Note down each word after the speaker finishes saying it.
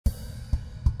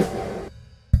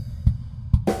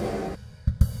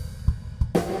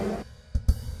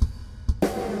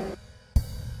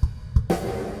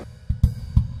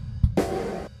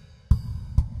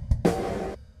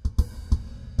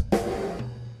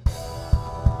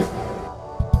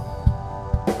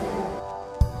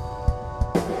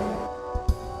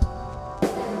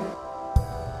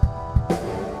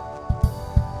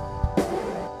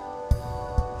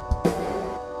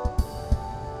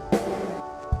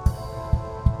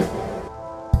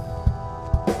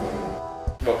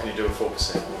what can you do with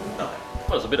 4%? No.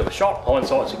 Well, it's a bit of a shock.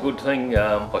 Hindsight's a good thing.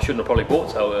 I shouldn't have probably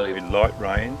bought so early. In light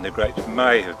rain, the grapes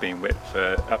may have been wet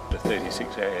for up to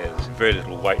 36 hours. Very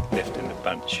little weight left in the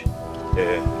bunch.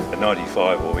 Yeah, a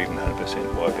 95 or even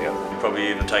 100% wipe out. Probably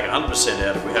even take 100%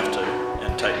 out if we have to,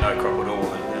 and take no crop at all.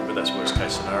 But that's worst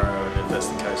case scenario. And if that's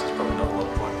the case, there's probably not a lot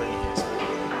of point being here. So.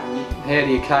 How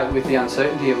do you cope with the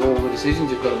uncertainty of all the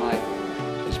decisions you've got to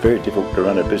make? It's very difficult to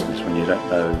run a business when you don't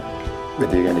know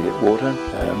whether you're going to get water.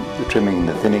 The trimming,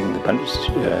 the thinning, the bunch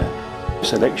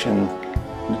selection,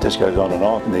 it just goes on and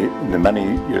on. And the money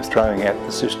you're throwing at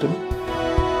the system.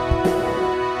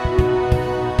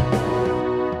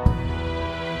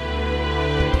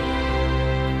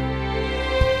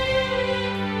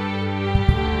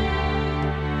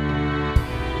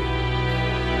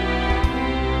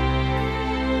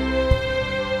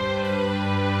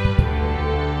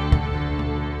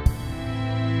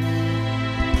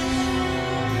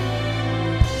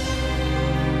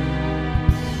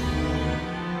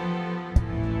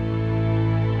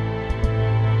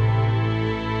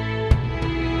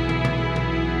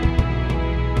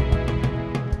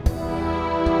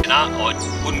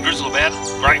 I wouldn't grizzle about it.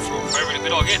 Grateful for every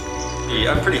bit I get.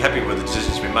 Yeah, I'm pretty happy with the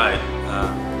decisions we made.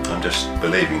 I'm just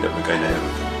believing that we're going to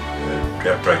have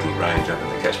drought-breaking rains up in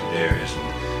the catchment areas,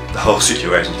 and the whole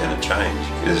situation's going to change.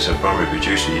 As a primary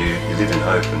producer, you live in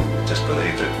hope and just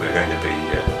believe that we're going to be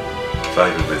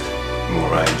favoured with more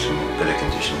rains and better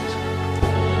conditions.